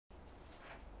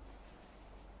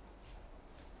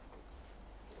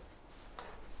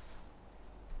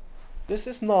This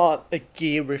is not a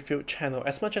gear review channel.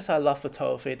 As much as I love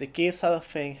photography, the gear side of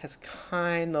thing has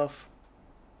kind of...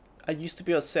 I used to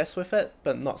be obsessed with it,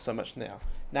 but not so much now.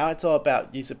 Now it's all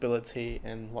about usability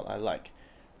and what I like.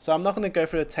 So I'm not going to go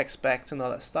through the tech specs and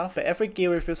all that stuff, but every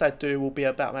gear reviews I do will be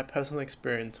about my personal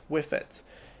experience with it.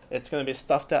 It's going to be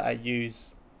stuff that I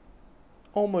use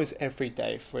almost every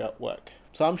day throughout work.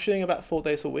 So I'm shooting about 4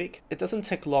 days a week. It doesn't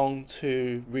take long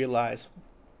to realize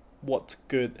what's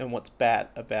good and what's bad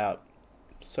about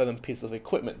certain pieces of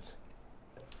equipment.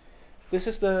 This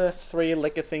is the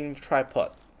three-legged thing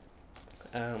tripod.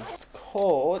 It's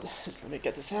called, just let me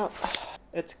get this out.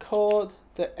 It's called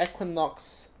the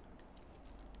Equinox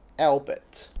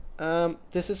Albert.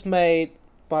 This is made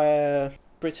by a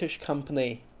British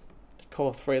company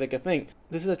called Three-Legged Thing.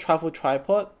 This is a travel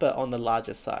tripod, but on the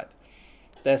larger side.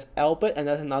 There's Albert, and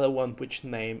there's another one which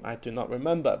name I do not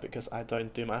remember because I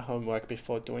don't do my homework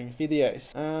before doing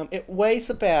videos. It weighs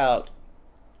about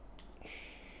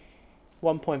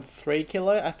 1.3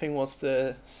 kilo, I think was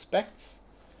the specs.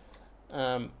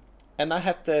 And I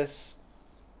have this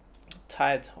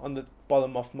tied on the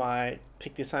bottom of my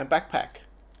Peak Design backpack,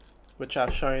 which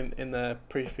I've shown in the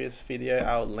previous video.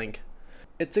 I'll link.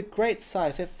 It's a great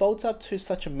size. It folds up to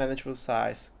such a manageable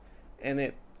size, and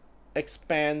it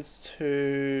expands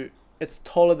to... it's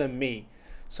taller than me,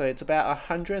 so it's about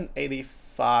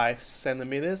 185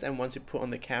 centimeters, and once you put on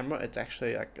the camera it's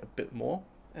actually like a bit more.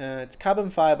 It's carbon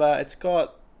fiber. It's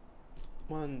got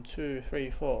 1, 2, 3,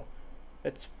 4.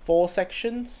 It's 4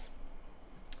 sections,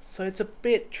 so it's a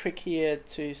bit trickier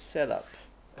to set up.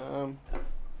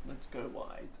 Let's go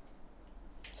wide.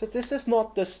 So this is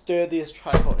not the sturdiest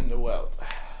tripod in the world.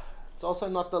 It's also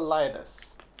not the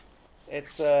lightest.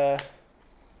 It's a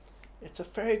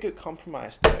very good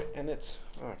compromise though, and it's...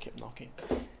 oh, I keep knocking.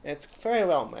 It's very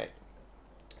well made.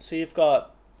 So you've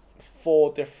got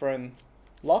 4 different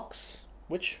locks,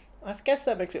 which I guess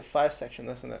that makes it 5 sections,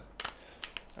 doesn't it?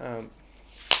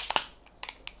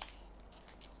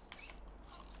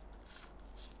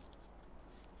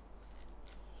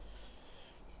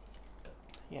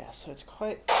 Yeah, so it's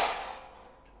quite...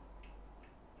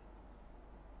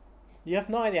 you have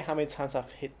no idea how many times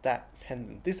I've hit that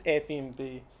pendant. This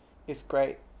Airbnb is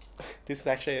great. This is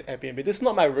actually an Airbnb. This is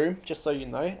not my room, just so you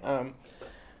know.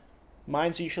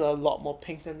 Mine's usually a lot more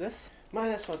pink than this. Might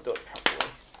as well do it properly.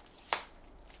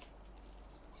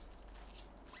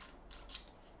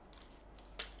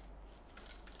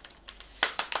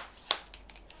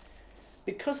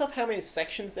 Because of how many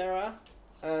sections there are,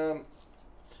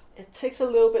 it takes a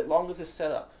little bit longer to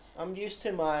set up. I'm used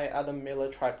to my other Miller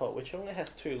tripod, which only has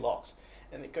 2 locks,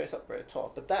 and it goes up very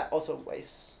tall. But that also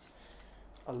weighs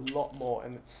a lot more,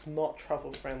 and it's not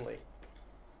travel friendly.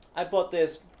 I bought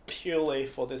this purely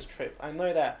for this trip. I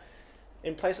know that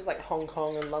in places like Hong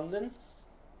Kong and London,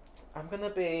 I'm gonna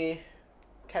be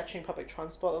catching public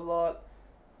transport a lot,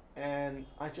 and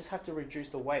I just have to reduce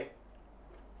the weight.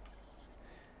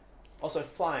 Also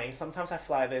flying, sometimes I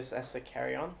fly this as a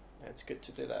carry-on. It's good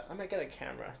to do that. I might get a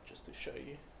camera just to show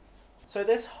you. So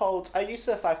this holds, I use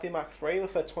a 5D Mark III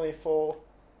with a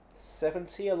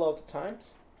 2470 a lot of the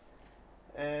times.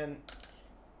 And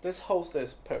this holds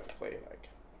this perfectly. Like,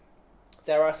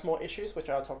 there are small issues which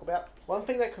I'll talk about. One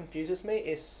thing that confuses me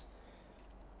is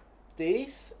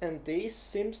these and these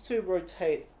seems to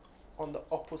rotate on the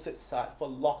opposite side for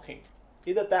locking.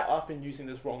 Either that or I've been using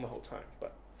this wrong the whole time.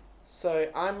 But so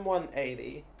I'm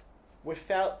 180.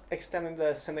 Without extending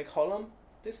the center column,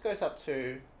 this goes up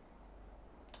to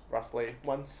roughly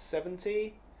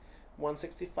 170,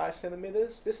 165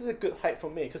 centimeters. This is a good height for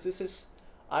me because this is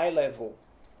eye level,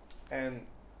 and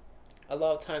a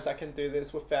lot of times I can do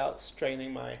this without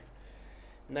straining my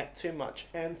neck too much.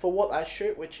 And for what I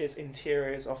shoot, which is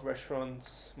interiors of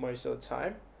restaurants most of the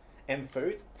time, and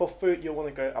food. For food, you want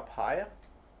to go up higher,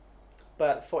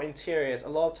 but for interiors, a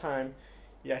lot of time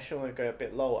you actually want to go a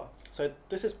bit lower. So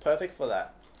this is perfect for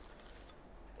that.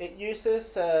 It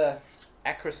uses a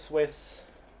Acro Swiss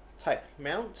type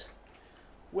mount,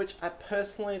 which I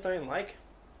personally don't like.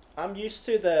 I'm used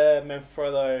to the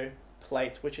Manfrotto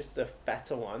plate, which is the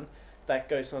fatter one that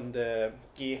goes on the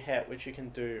gear head, which you can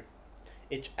do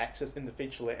each axis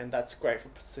individually, and that's great for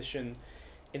precision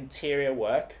interior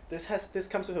work. This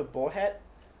comes with a ball head.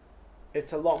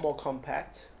 It's a lot more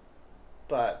compact,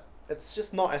 but it's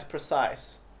just not as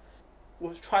precise.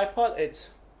 With tripod,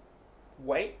 it's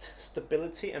weight,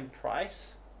 stability, and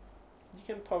price. You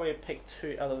can probably pick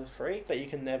 2 out of the 3, but you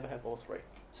can never have all 3.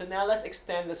 So now let's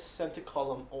extend the center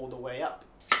column all the way up.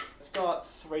 It's got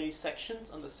 3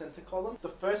 sections on the center column. The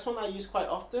first one I use quite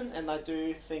often, and I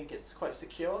do think it's quite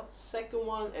secure. Second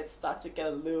one, it starts to get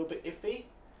a little bit iffy.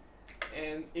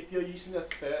 and if you're using the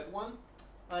third one,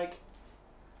 like,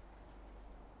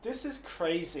 this is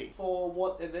crazy for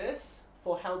what it is,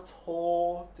 for how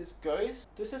tall this goes.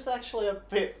 This is actually a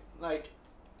bit, like,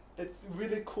 it's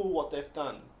really cool what they've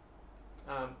done.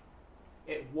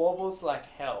 It wobbles like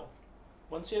hell.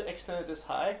 Once you extend it this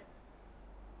high,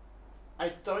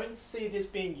 I don't see this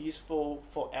being useful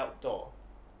for outdoor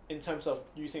in terms of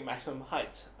using maximum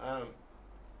height.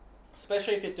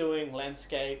 Especially if you're doing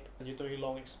landscape and you're doing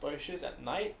long exposures at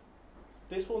night,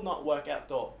 this will not work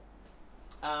outdoor.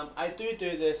 I do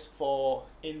this for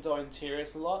indoor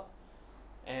interiors a lot,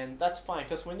 and that's fine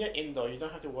because when you're indoor you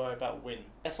don't have to worry about wind.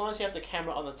 As long as you have the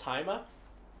camera on the timer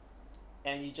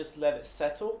and you just let it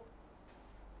settle,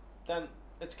 then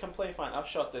it's completely fine. I've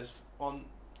shot this on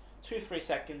 2-3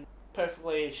 seconds,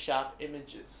 perfectly sharp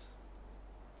images.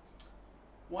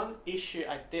 One issue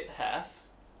I did have,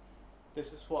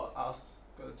 this is what I was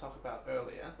going to talk about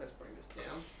earlier. Let's bring this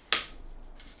down.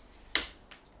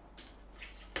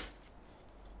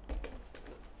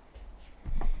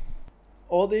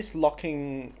 All these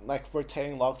locking, like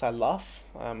rotating locks I love.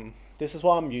 This is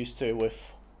what I'm used to with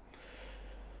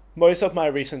most of my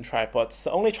recent tripods.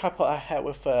 The only tripod I had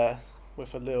with a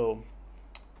little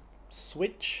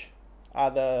switch are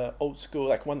the old school,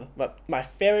 like my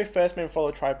very first main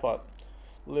follow tripod,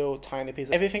 little tiny piece.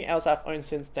 Everything else I've owned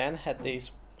since then had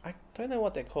these, I don't know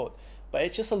what they're called, but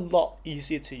it's just a lot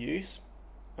easier to use.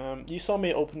 You saw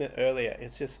me open it earlier.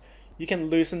 It's just, you can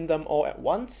loosen them all at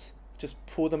once, just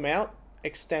pull them out,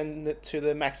 extend it to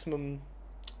the maximum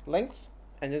length,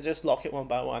 and you just lock it one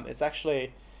by one. It's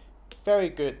actually very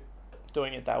good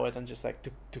doing it that way than just like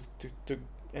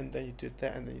and then you do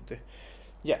that and then you do.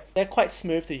 Yeah, they're quite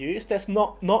smooth to use. That's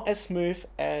not as smooth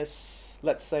as,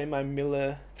 let's say, my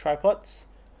Miller tripods,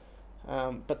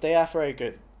 but they are very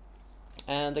good.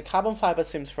 And the carbon fiber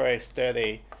seems very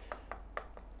sturdy.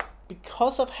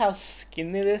 Because of how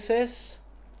skinny this is,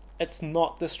 it's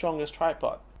not the strongest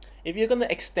tripod. If you're going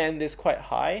to extend this quite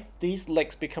high, these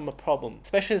legs become a problem,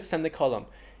 especially the center column.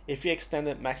 If you extend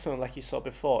it maximum like you saw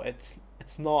before, it's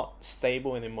not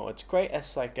stable anymore. It's great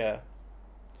as like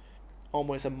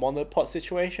almost a monopod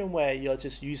situation where you're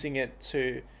just using it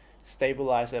to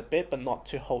stabilize it a bit, but not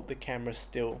to hold the camera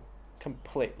still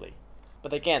completely.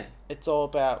 But again, it's all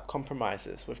about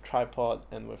compromises with tripod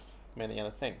and with many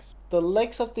other things. The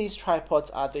legs of these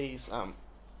tripods are these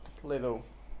little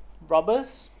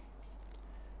rubbers.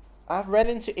 I've ran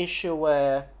into issue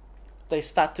where they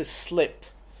start to slip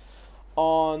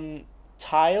on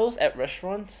tiles at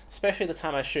restaurants, especially the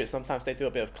time I shoot. Sometimes they do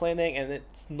a bit of cleaning and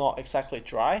it's not exactly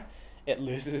dry. It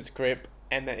loses its grip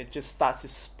and then it just starts to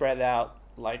spread out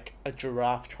like a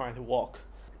giraffe trying to walk.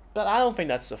 But I don't think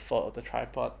that's the fault of the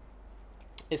tripod.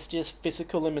 It's just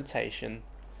physical limitation.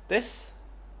 This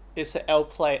is an L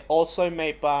plate, also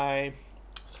made by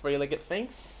Three-Legged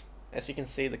Things. As you can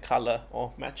see, the color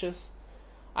all matches.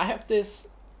 I have this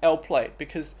L plate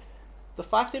because the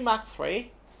 5D Mark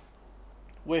III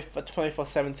with a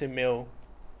 24-70mm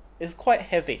is quite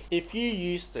heavy. If you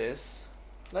use this,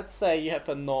 let's say you have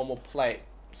a normal plate,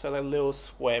 so a little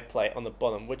square plate on the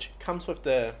bottom, which comes with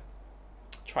the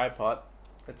tripod.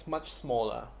 It's much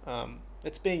smaller.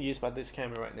 It's being used by this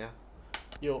camera right now.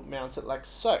 You'll mount it like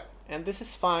so. And this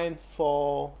is fine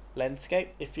for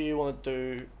landscape if you want to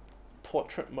do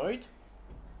portrait mode.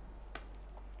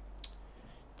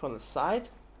 Put on the side.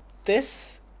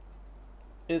 This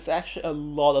is actually a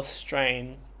lot of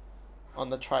strain on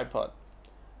the tripod.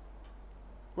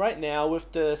 Right now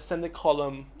with the center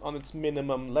column on its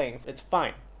minimum length, it's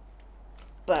fine.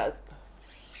 But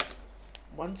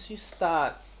once you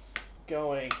start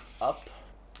going up,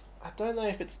 I don't know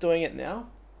if it's doing it now,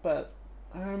 but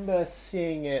I remember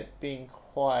seeing it being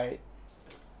quite,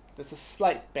 there's a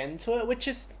slight bend to it, which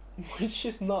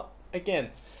is not, again,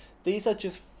 these are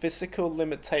just physical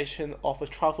limitation of a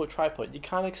tripod. You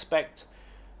can't expect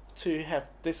to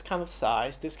have this kind of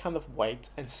size, this kind of weight,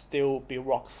 and still be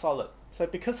rock solid. So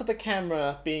because of the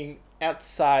camera being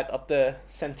outside of the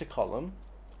center column,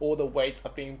 all the weights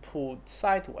are being pulled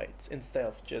sideways instead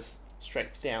of just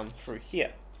straight down through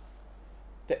here.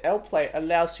 The L plate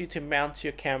allows you to mount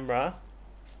your camera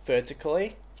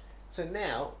vertically. So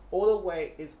now all the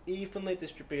weight is evenly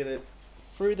distributed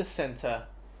through the center.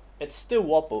 It still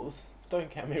wobbles,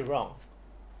 don't get me wrong,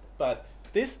 but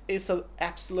this is an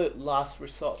absolute last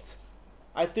resort.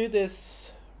 I do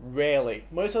this rarely.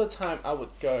 Most of the time I would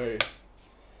go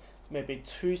maybe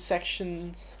 2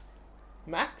 sections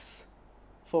max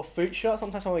for food shot.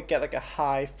 Sometimes I want to get like a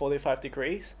high 45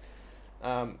 degrees.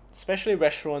 Especially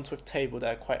restaurants with tables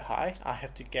that are quite high, I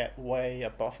have to get way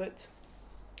above it.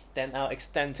 Then I'll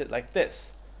extend it like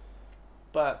this.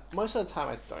 but most of the time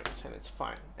I don't, and it's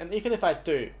fine. And even if I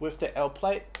do, with the L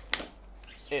plate,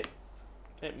 it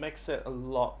makes it a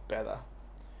lot better.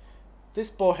 This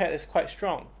ball head is quite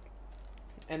strong,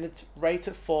 and it's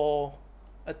rated for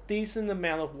a decent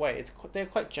amount of weight. They're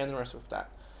quite generous with that.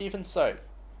 Even so,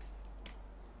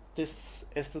 this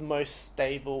is the most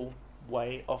stable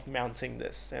way of mounting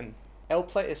this, and L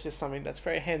plate is just something that's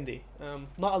very handy.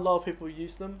 Not a lot of people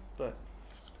use them, but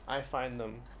I find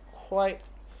them quite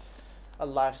a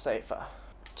lifesaver.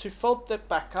 To fold it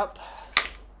back up,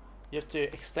 you have to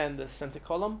extend the center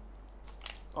column.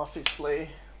 Obviously,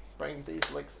 bring these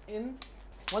legs in.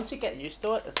 Once you get used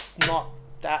to it, it's not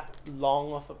that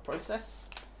long of a process.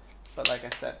 But like I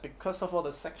said, because of all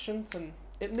the sections, and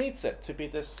it needs it to be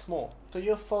this small. So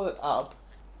you'll fold it up.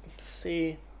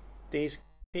 See these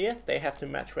here? They have to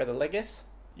match where the leg is.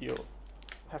 You'll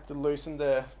have to loosen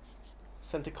the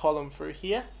center column through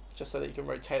here, just so that you can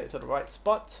rotate it to the right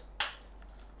spot.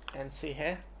 And see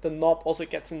here, the knob also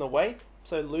gets in the way.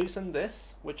 So loosen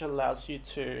this, which allows you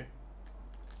to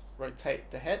rotate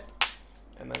the head,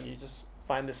 and then you just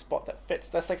find the spot that fits.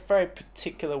 That's like a very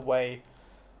particular way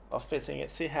of fitting it.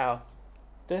 See how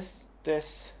this,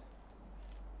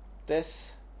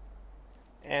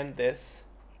 and this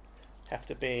have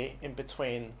to be in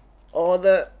between all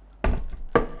the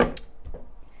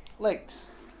legs.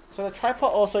 So the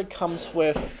tripod also comes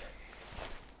with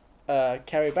a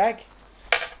carry bag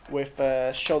with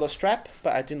a shoulder strap,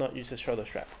 but I do not use a shoulder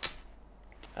strap.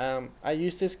 I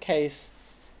use this case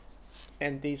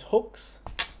and these hooks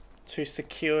to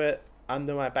secure it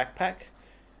under my backpack,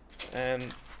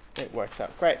 and it works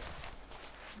out great.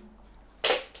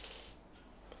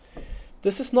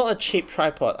 This is not a cheap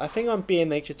tripod. I think on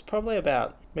B&H it's probably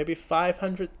about maybe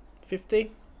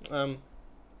 550.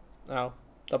 I'll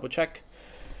double check.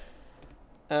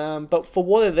 But for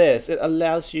what it is, it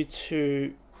allows you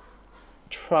to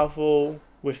travel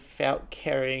without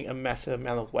carrying a massive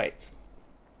amount of weight.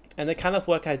 And the kind of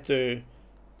work I do,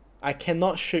 I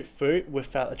cannot shoot food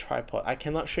without a tripod. I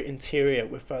cannot shoot interior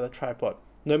without a tripod.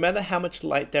 No matter how much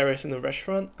light there is in the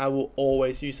restaurant, I will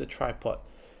always use a tripod,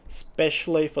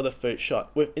 especially for the food shot.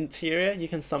 With interior, you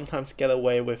can sometimes get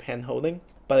away with hand holding,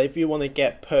 but if you want to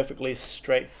get perfectly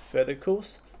straight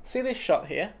verticals, see this shot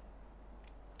here?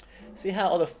 See how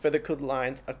all the vertical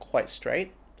lines are quite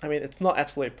straight? I mean, it's not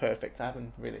absolutely perfect. I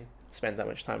haven't really spent that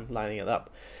much time lining it up.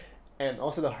 And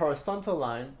also the horizontal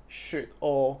line should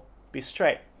all be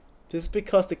straight. This is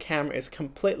because the camera is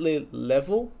completely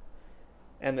level,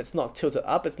 and it's not tilted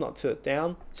up, it's not tilted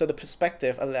down, so the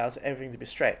perspective allows everything to be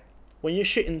straight. When you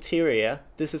shoot interior,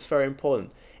 this is very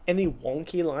important. Any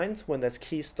wonky lines, when there's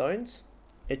keystones,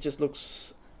 it just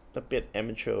looks a bit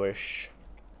amateurish.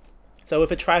 So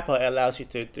with a tripod, it allows you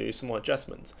to do some more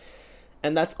adjustments.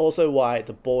 And that's also why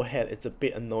the ball head is a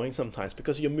bit annoying sometimes,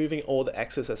 because you're moving all the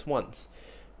axes at once.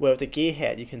 Where with the gear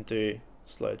head, you can do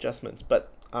slow adjustments,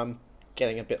 but I'm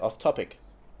getting a bit off topic.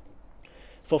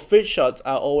 For food shots,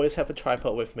 I always have a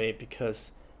tripod with me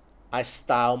because I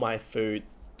style my food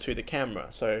to the camera.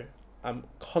 So I'm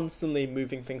constantly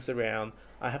moving things around.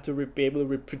 I have to be able to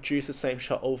reproduce the same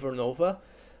shot over and over.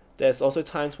 There's also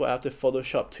times where I have to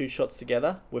Photoshop 2 shots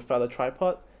together without a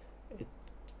tripod.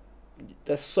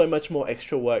 There's so much more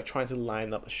extra work trying to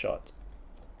line up a shot.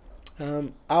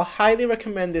 I'll highly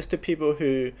recommend this to people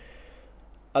who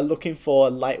are looking for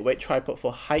a lightweight tripod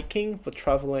for hiking, for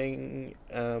traveling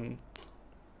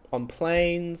on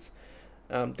planes.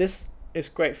 This is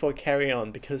great for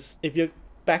carry-on, because if your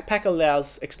backpack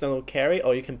allows external carry,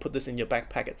 or you can put this in your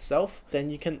backpack itself, then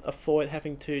you can avoid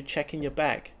having to check in your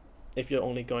bag if you're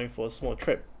only going for a small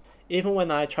trip. Even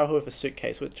when I travel with a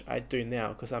suitcase, which I do now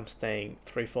because I'm staying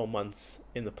 3-4 months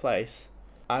in the place,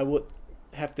 I would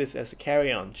have this as a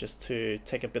carry-on just to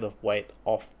take a bit of weight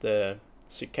off the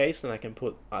suitcase, and I can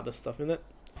put other stuff in it.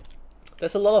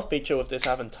 There's a lot of feature with this I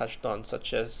haven't touched on,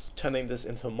 such as turning this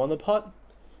into a monopod.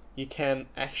 You can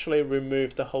actually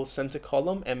remove the whole center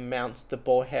column and mount the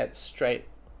ball head straight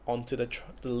onto the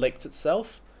legs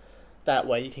itself. That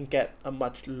way you can get a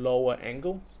much lower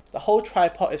angle. The whole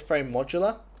tripod is very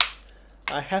modular.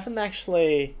 I haven't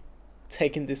actually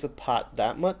taken this apart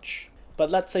that much,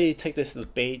 but let's say you take this to the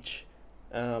beach,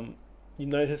 you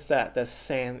notice that there's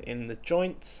sand in the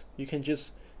joints. You can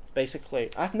just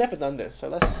basically, I've never done this,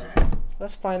 so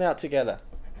let's find out together.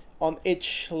 On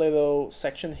each little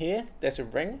section here, there's a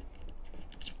ring.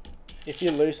 If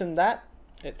you loosen that,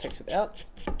 it takes it out.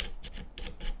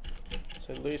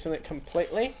 So loosen it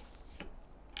completely.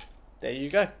 There you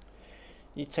go.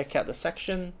 You take out the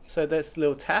section. So this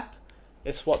little tap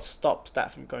is what stops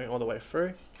that from going all the way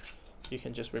through. You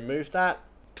can just remove that,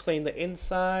 clean the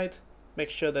inside, make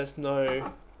sure there's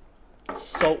no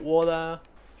salt water,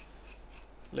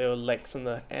 little legs on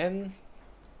the end.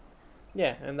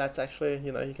 Yeah, and that's actually,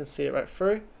 you know, you can see it right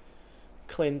through.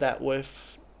 Clean that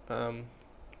with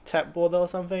tap water or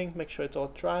something, make sure it's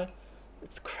all dry.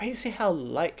 It's crazy how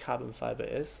light carbon fiber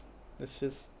is.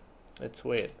 It's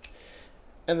weird.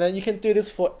 And then you can do this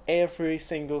for every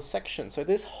single section. So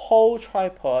this whole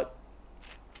tripod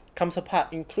comes apart,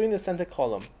 including the center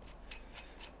column.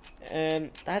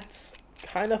 And that's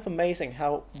kind of amazing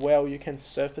how well you can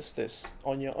surface this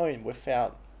on your own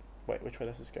without... Wait, which way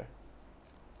does this go?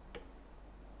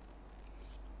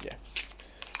 Yeah.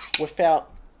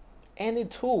 Without any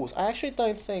tools. I actually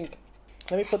don't think...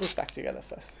 Let me put this back together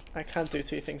first. I can't do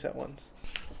two things at once.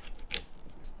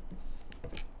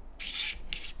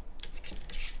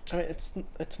 I mean,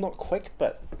 it's not quick,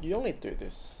 but you only do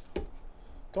this.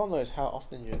 God knows how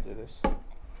often you do this.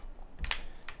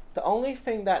 The only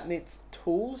thing that needs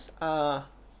tools are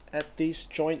at these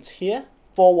joints here.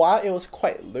 For a while, it was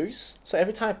quite loose. So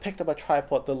every time I picked up a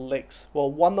tripod, the legs, well,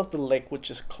 one of the legs would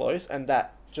just close, and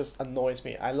that just annoys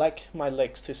me. I like my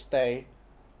legs to stay,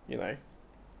 you know,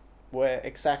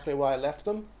 exactly where I left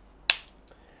them.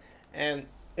 And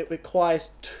it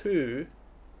requires two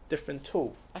different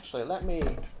tools. Actually,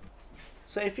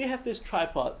 so if you have this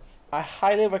tripod, I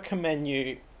highly recommend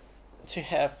you to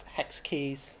have hex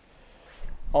keys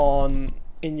in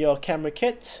your camera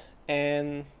kit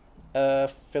and a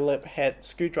Phillips head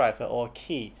screwdriver or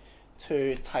key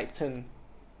to tighten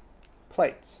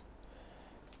plates.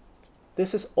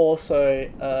 This is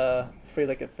also a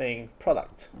three-legged thing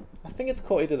product. I think it's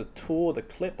called either the tool or the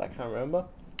clip, I can't remember.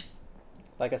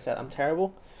 Like I said, I'm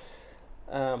terrible.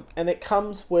 And it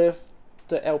comes with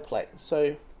the L plate.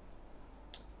 So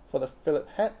for the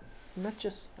Phillips head, I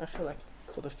feel like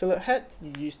for the Phillips head,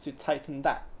 you used to tighten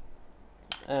that.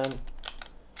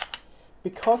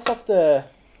 Because of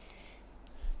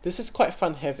this is quite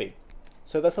front heavy,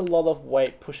 so there's a lot of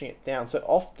weight pushing it down. So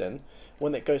often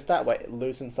when it goes that way, it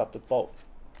loosens up the bolt.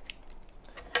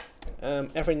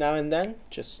 Every now and then,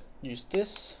 just use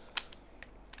this,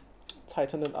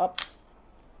 tighten it up,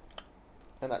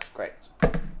 and that's great.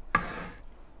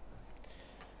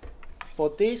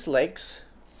 For these legs,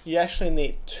 you actually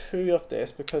need two of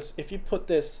this, because if you put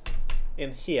this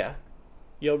in here,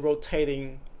 you're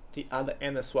rotating the other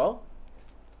end as well.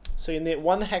 So you need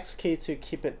one hex key to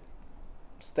keep it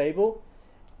stable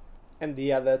and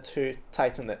the other to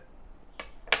tighten it.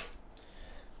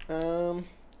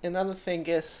 Another thing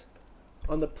is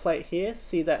on the plate here,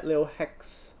 see that little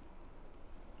hex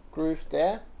groove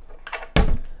there?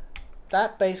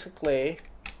 That basically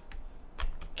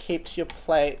keeps your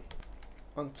plate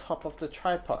on top of the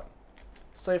tripod.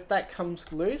 So if that comes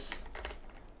loose,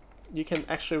 you can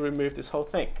actually remove this whole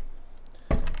thing.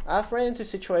 I've ran into a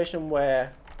situation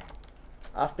where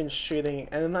I've been shooting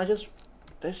and then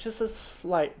there's just a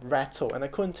slight rattle and I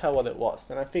couldn't tell what it was.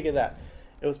 And I figured that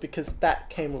it was because that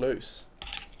came loose.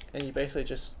 And you basically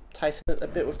just tighten it a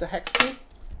bit with the hex key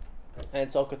and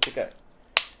it's all good to go.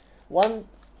 One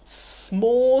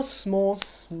small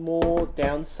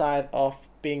downside of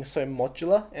being so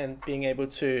modular and being able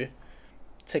to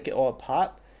take it all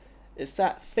apart is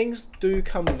that things do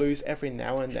come loose every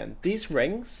now and then. These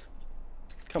rings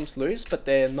comes loose, but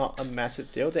they're not a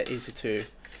massive deal. They're easy to,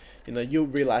 you know, you'll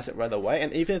realize it right away.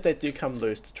 And even if they do come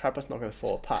loose, the tripod's not going to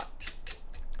fall apart.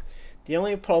 The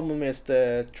only problem is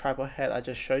the tripod head I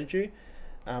just showed you.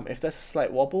 If there's a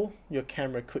slight wobble, your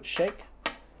camera could shake.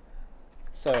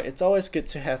 So it's always good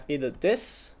to have either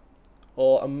this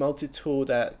or a multi-tool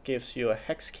that gives you a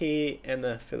hex key and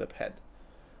a Phillips head.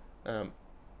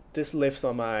 This lives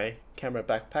on my camera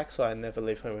backpack, so I never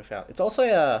leave home without. It's also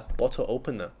a bottle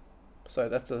opener, so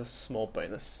that's a small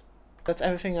bonus. That's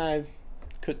everything I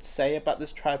could say about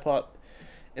this tripod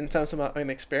in terms of my own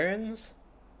experience.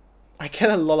 I get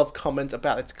a lot of comments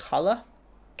about its color.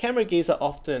 Camera gears are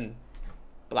often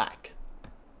black.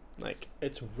 Like,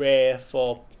 it's rare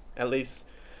for at least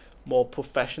more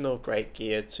professional grade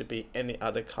gear to be any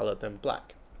other color than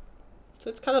black. So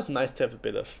it's kind of nice to have a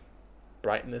bit of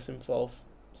brightness involved.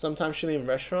 Sometimes shooting in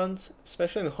restaurants,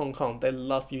 especially in Hong Kong, they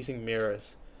love using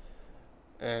mirrors.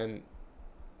 And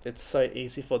it's so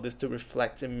easy for this to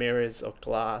reflect in mirrors or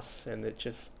glass, and it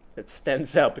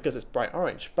stands out because it's bright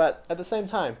orange. But at the same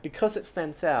time, because it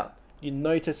stands out, you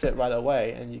notice it right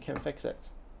away and you can fix it.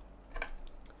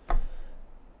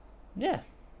 Yeah.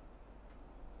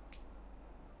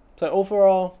 So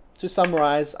overall, to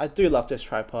summarize, I do love this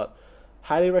tripod.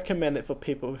 Highly recommend it for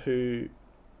people who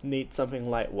need something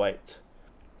lightweight.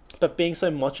 But being so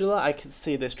modular, I could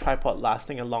see this tripod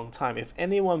lasting a long time. If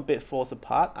any one bit falls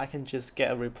apart, I can just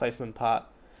get a replacement part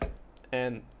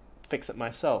and fix it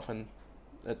myself, and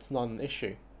it's not an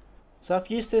issue. So I've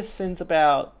used this since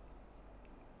about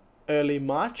early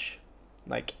March,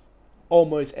 like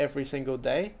almost every single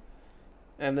day,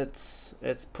 and it's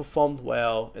performed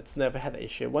well. It's never had an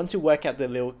issue. Once you work out the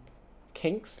little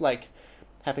kinks, like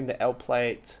having the L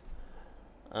plate,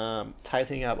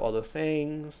 tightening up all the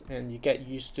things, and you get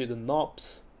used to the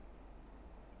knobs,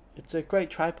 it's a great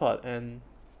tripod, and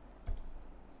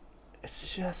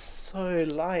it's just so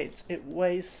light. It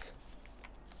weighs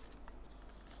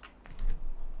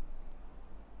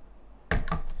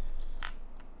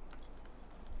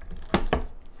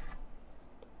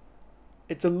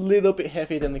it's a little bit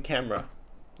heavier than the camera,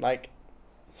 like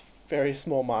very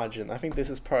small margin. I think this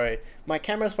is probably, my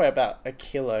camera's probably about a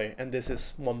kilo and this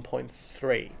is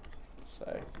 1.3,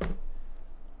 so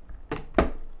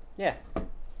yeah,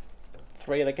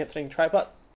 3-leg thing tripod.